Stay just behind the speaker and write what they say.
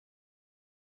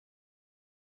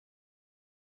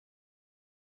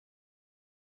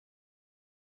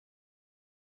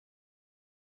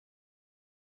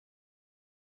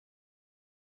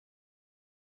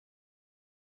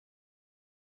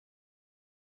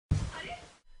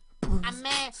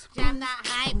I'ma jam that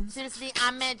hype. Seriously,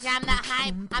 I'ma jam that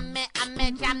hype.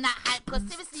 I'ma jam that hype. Cause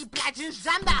seriously, blood, just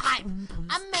jam that hype.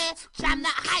 I'ma jam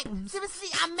that hype. Seriously,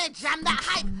 I'ma jam that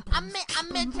hype. I'ma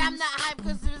jam that hype.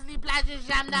 Cause seriously, blood, just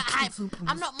jam that hype.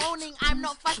 I'm not moaning, I'm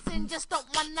not fussing. Just don't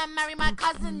wanna marry my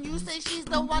cousin. You say she's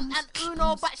the one and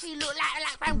uno, but she look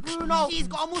like Frank Bruno. She's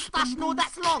got a moustache, no,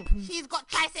 that's long. She's got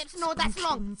triceps, no, that's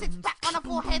long. Six pack on her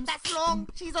forehead, that's long.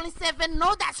 She's only 7,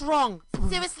 no, that's wrong.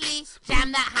 Seriously,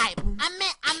 jam that hype.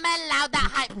 I'ma loud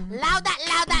that hype. Loud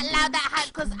that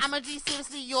hype. Cause I'm a G,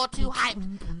 seriously, you're too hype.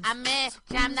 I'ma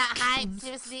jam that hype.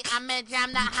 Seriously, I'ma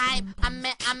jam that hype.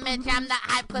 I'ma jam that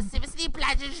hype. Cause seriously,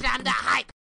 blood, just jam that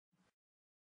hype.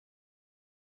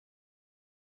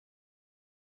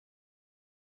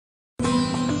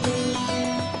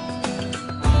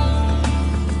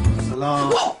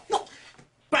 Salam. Whoa! No!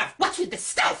 Bruv, what's with the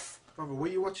stealth? Brother, what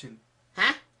are you watching?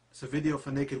 Huh? It's a video of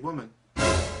a naked woman.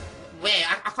 Where?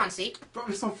 I can't see.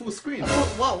 Brother, it's on full screen.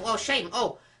 Whoa, shame.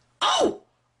 Oh, oh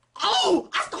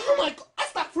my god,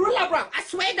 that's that thriller, bro. I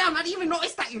swear down, I didn't even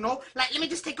notice that, you know. Like, let me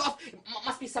just take it off. It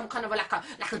must be some kind of like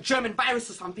a German virus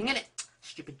or something, innit?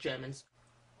 Stupid Germans.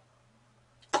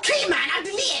 Okay, man, I'll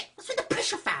delete it. What's with the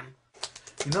pressure, fam?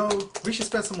 You know, we should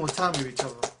spend some more time with each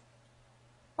other.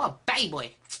 What, baby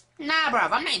boy? Nah,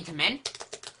 bruv, I'm not into men.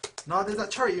 No, there's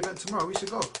that charity event tomorrow. We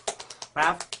should go.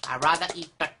 Bruv, I'd rather eat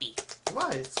dirty.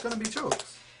 Why? It's gonna be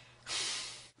jokes.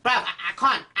 Bruv, I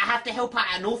can't. I have to help out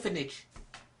at an orphanage.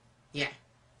 Yeah,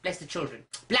 bless the children.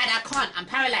 Blood, I can't. I'm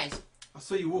paralyzed. I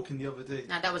saw you walking the other day.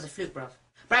 Nah, that was a fluke, bruv.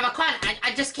 Bruv, I can't.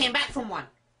 I just came back from one.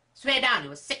 Swear down, it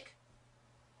was sick.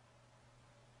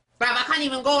 Bruv, I can't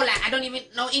even go, like, I don't even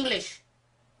know English.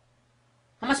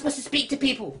 How am I supposed to speak to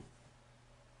people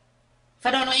if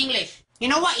I don't know English? You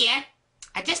know what, yeah?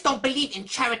 I just don't believe in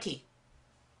charity.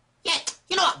 Yeah,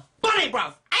 you know what? Bun it,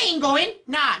 bruv. I ain't going.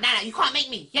 Nah, you can't make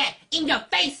me. Yeah, in your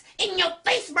face,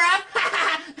 bruv.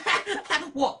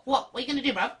 What are you gonna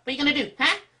do, bruv? What are you gonna do,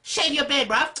 huh? Shave your beard,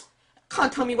 bruv.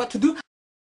 Can't tell me what to do.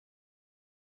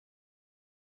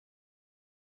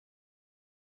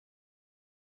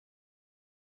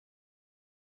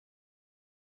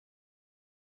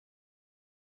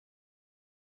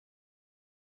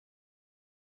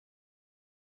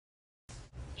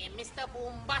 Yeah, Mr.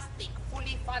 Boombastic,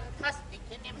 fully fantastic,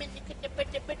 and a minute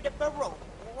the barrow.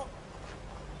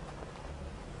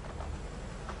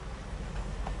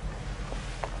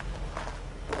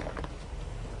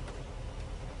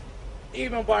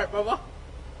 Even Bart, brother.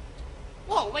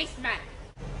 Whoa, waste man.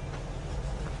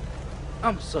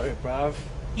 I'm sorry, bruv.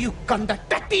 You gunda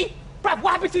dirty! Bruv,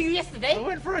 what happened to you yesterday? I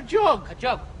went for a jog. A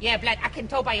jog? Yeah, blood, I can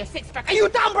tell by your six-pack. Are you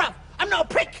dumb, bruv? I'm not a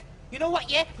prick! You know what,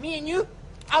 yeah? Me and you,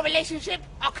 our relationship,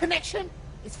 our connection,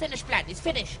 is finished, blood. It's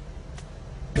finished.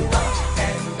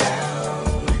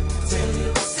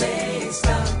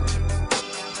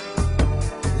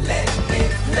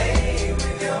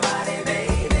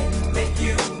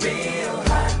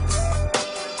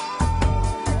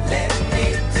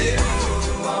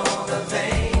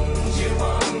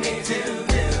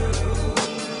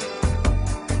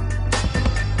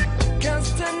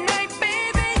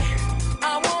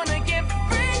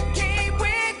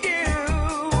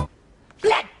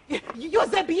 You're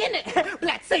Zebby, innit?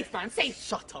 Black, safe, man, safe.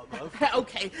 Shut up, bruv.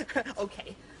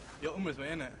 okay. You're almost me,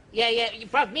 innit? Yeah,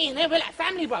 bruv, me and him, we're like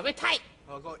family, bruv, we're tight.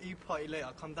 Oh, I got E-party later.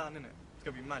 I'll come down, innit? It's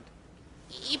gonna be mad.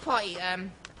 E-party,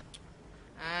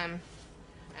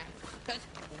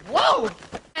 whoa!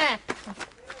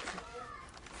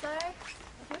 So,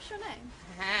 what's your name?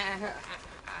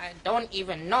 I don't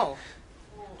even know.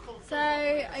 So,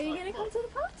 are you going to come to the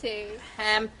party?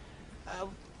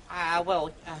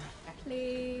 Well,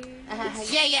 Please?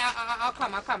 yeah, I'll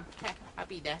come. I'll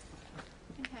be there.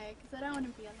 Okay, because I don't want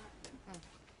to be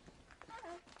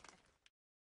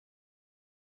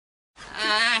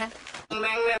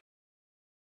alone.